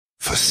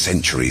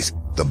centuries,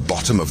 the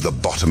bottom of the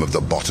bottom of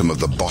the bottom of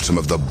the bottom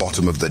of the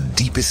bottom of the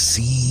deepest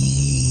seas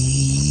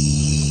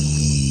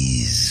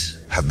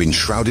have been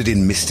shrouded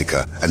in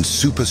mystica and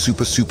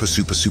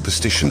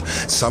superstition.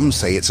 Some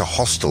say it's a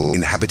hostel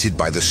inhabited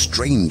by the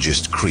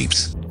strangest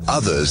creeps.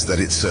 Others that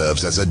it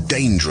serves as a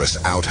dangerous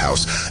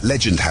outhouse.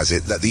 Legend has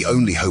it that the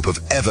only hope of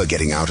ever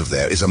getting out of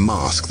there is a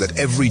mask that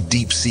every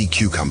deep-sea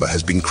cucumber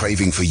has been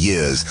craving for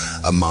years.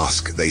 A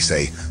mask, they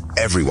say,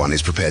 everyone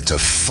is prepared to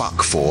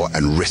fuck for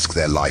and risk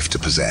their life to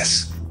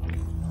possess.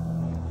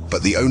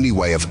 But the only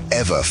way of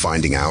ever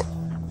finding out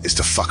is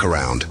to fuck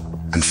around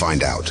and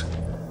find out.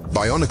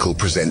 Bionicle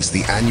presents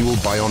the annual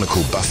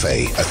Bionicle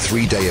Buffet, a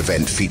 3-day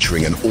event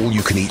featuring an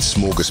all-you-can-eat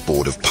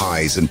smorgasbord of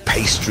pies and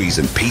pastries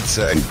and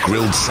pizza and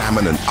grilled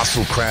salmon and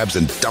mussel crabs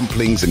and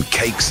dumplings and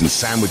cakes and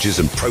sandwiches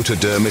and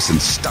protodermis and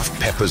stuffed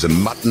peppers and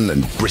mutton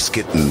and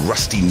brisket and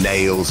rusty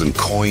nails and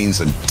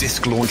coins and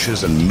disc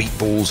launchers and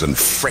meatballs and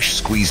fresh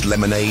squeezed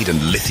lemonade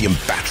and lithium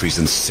batteries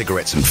and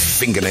cigarettes and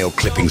fingernail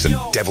clippings and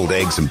deviled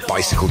eggs and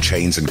bicycle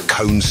chains and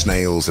cone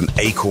snails and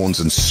acorns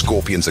and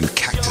scorpions and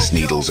cactus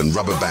needles and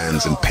rubber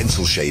bands and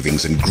pencil shavings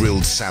and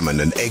grilled salmon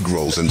and egg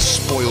rolls and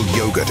spoiled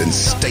yogurt and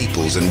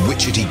staples and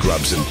witchetty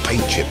grubs and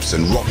paint chips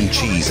and rotten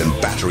cheese and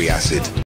battery acid.